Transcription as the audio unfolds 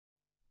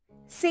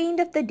Saint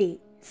of the Day,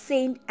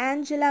 Saint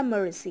Angela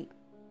Merici.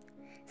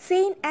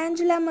 Saint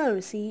Angela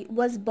Merici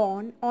was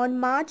born on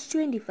March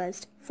 21,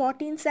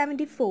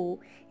 1474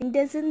 in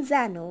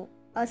Desenzano,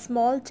 a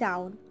small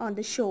town on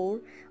the shore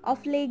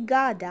of Lake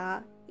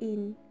Garda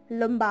in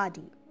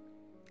Lombardy.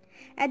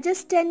 At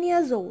just 10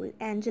 years old,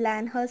 Angela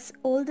and her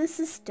older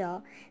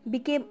sister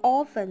became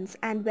orphans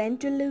and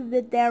went to live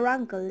with their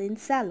uncle in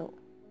Salo.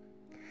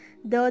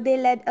 There they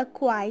led a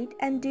quiet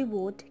and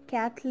devout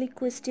Catholic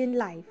Christian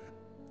life.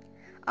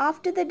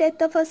 After the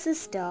death of her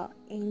sister,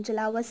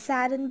 Angela was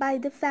saddened by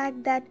the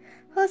fact that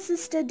her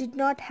sister did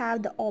not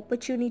have the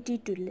opportunity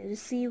to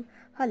receive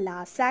her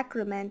last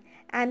sacrament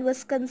and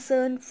was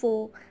concerned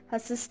for her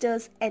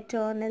sister's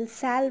eternal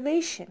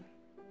salvation.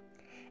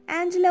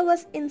 Angela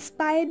was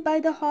inspired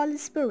by the Holy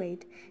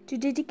Spirit to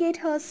dedicate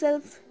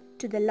herself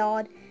to the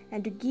Lord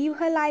and to give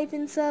her life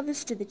in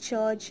service to the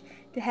Church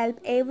to help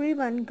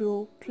everyone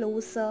grow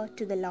closer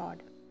to the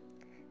Lord.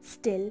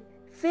 Still,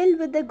 filled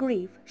with the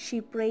grief, she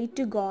prayed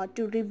to God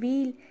to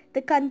reveal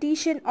the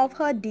condition of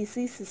her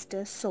deceased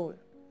sister's soul.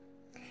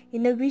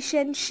 In a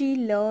vision, she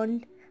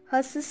learned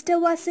her sister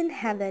was in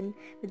heaven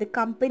with the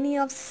company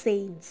of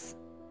saints.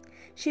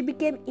 She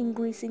became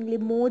increasingly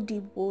more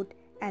devout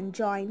and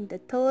joined the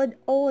Third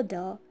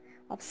Order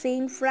of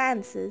Saint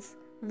Francis,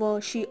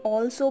 where she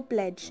also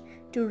pledged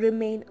to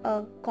remain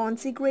a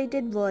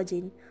consecrated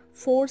virgin,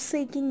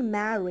 forsaking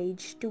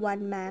marriage to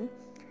one man,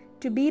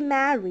 to be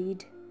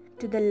married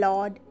to the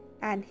Lord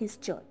and His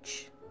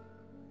Church.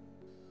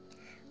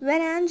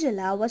 When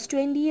Angela was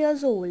 20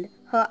 years old,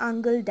 her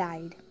uncle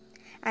died,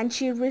 and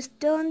she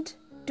returned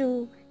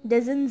to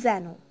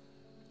Desenzano.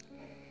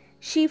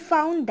 She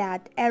found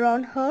that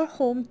around her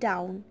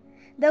hometown,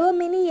 there were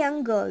many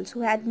young girls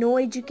who had no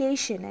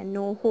education and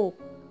no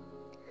hope.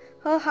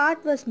 Her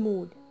heart was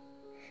moved.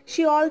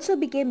 She also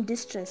became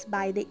distressed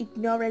by the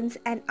ignorance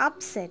and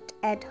upset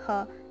at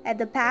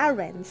the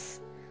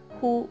parents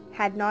who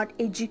had not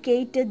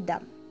educated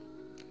them.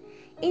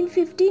 In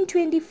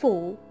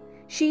 1524,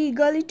 she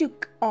eagerly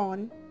took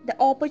on the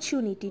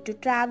opportunity to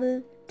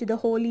travel to the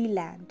Holy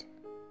Land.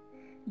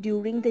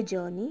 During the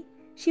journey,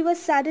 she was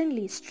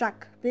suddenly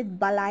struck with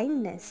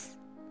blindness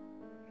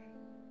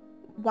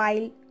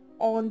while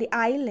on the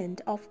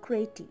island of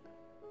Crete.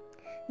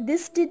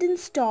 This didn't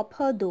stop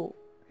her though.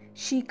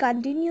 She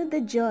continued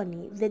the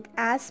journey with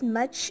as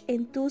much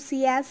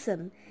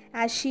enthusiasm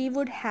as she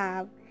would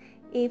have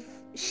if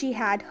she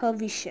had her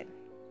vision.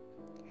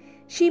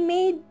 She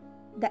made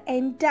the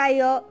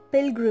entire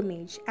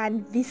pilgrimage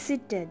and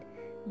visited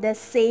the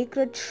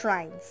sacred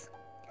shrines.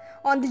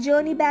 On the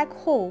journey back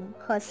home,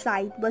 her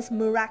sight was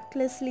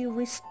miraculously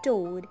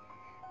restored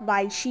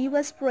while she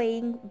was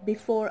praying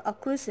before a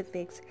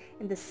crucifix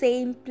in the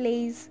same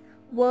place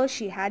where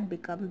she had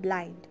become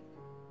blind.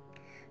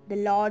 The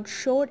Lord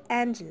showed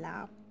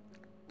Angela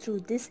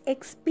through this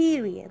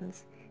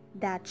experience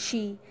that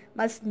she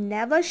must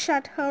never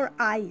shut her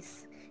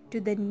eyes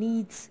to the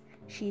needs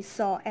she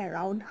saw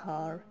around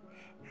her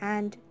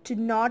and to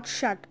not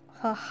shut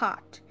her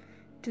heart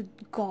to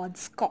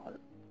God's call.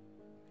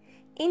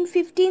 In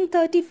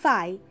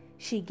 1535,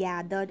 she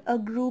gathered a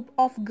group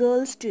of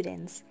girl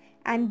students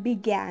and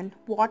began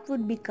what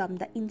would become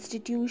the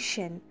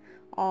institution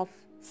of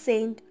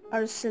Saint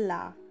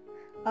Ursula,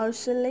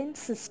 Ursuline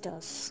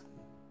Sisters,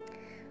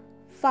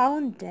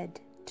 founded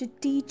to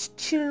teach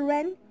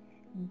children,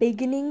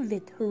 beginning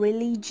with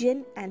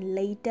religion and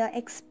later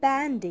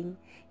expanding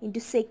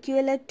into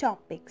secular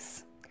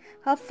topics.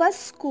 Her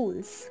first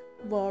schools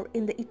were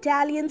in the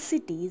Italian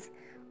cities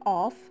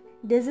of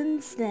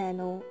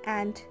Desenzano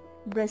and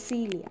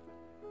Brasilia.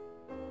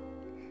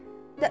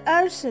 The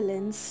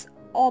Ursulines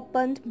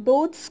opened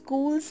both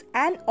schools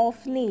and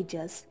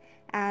orphanages,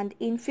 and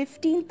in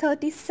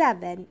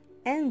 1537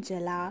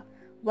 Angela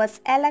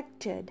was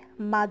elected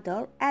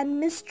mother and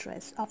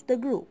mistress of the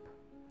group.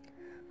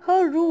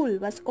 Her rule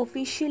was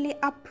officially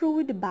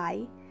approved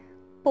by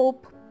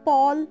Pope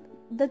Paul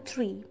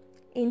III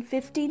in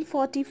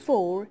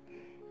 1544,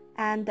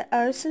 and the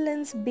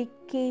Ursulines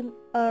became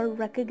a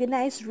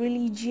recognized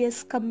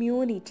religious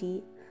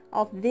community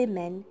of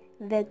women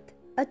with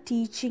a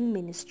teaching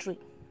ministry.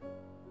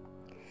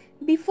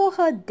 Before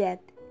her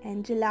death,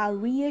 Angela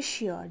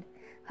reassured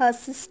her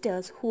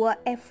sisters who were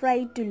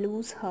afraid to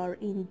lose her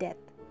in death.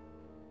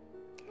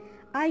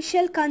 "I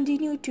shall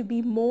continue to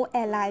be more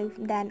alive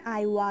than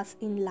I was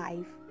in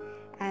life,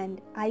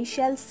 and I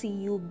shall see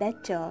you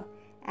better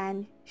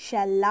and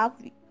shall love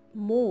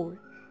more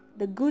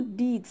the good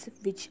deeds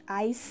which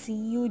I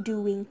see you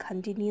doing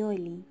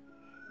continually,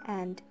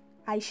 and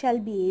I shall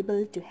be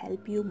able to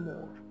help you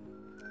more."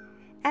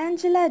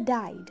 Angela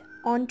died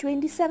on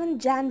 27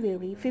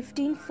 January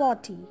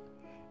 1540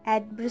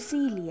 at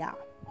Brasilia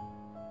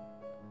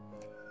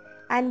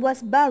and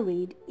was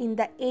buried in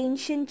the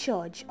ancient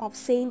church of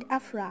Saint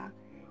Afra,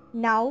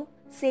 now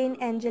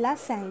Saint Angela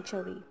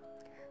Sanctuary,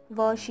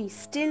 where she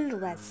still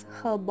rests.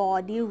 Her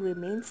body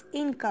remains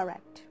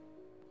incorrect.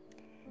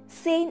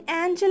 Saint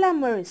Angela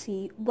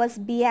Merici was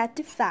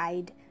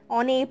beatified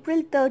on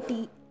April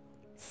 30,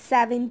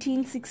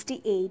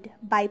 1768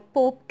 by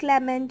Pope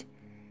Clement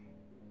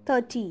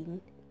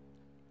 13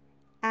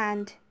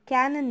 and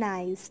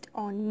canonized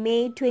on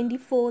May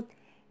 24,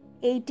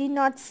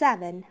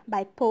 1807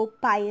 by Pope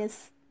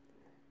Pius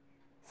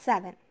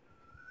VII.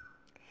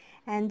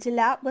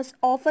 Angela was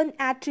often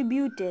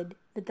attributed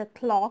with the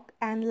clock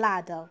and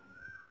ladder.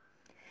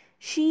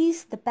 She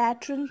is the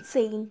patron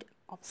saint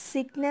of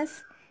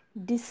sickness,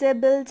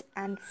 disabled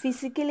and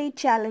physically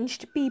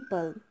challenged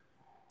people,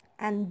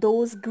 and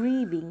those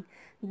grieving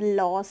the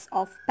loss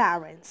of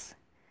parents.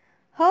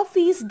 Her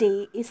feast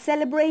day is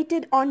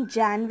celebrated on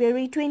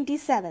January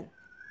 27.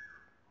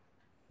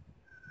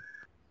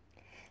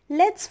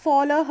 Let's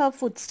follow her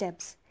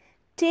footsteps.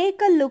 Take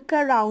a look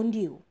around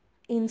you.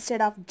 Instead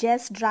of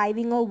just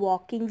driving or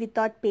walking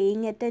without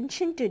paying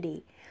attention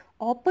today,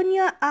 open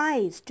your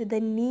eyes to the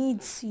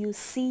needs you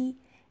see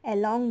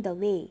along the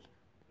way.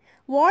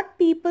 What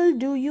people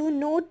do you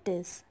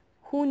notice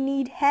who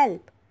need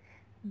help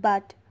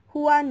but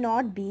who are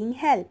not being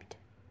helped?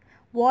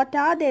 What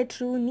are their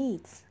true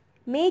needs?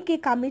 Make a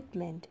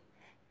commitment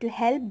to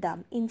help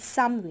them in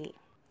some way.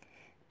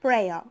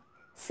 Prayer.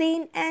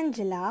 Saint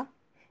Angela,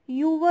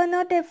 you were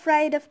not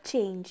afraid of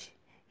change.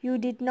 You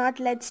did not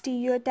let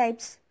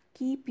stereotypes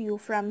keep you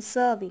from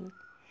serving.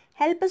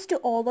 Help us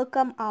to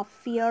overcome our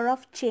fear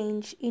of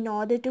change in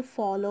order to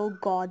follow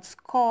God's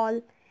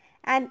call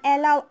and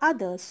allow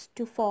others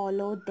to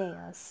follow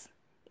theirs.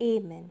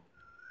 Amen.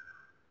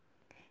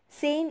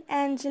 Saint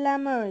Angela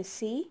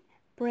Merici,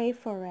 pray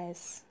for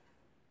us.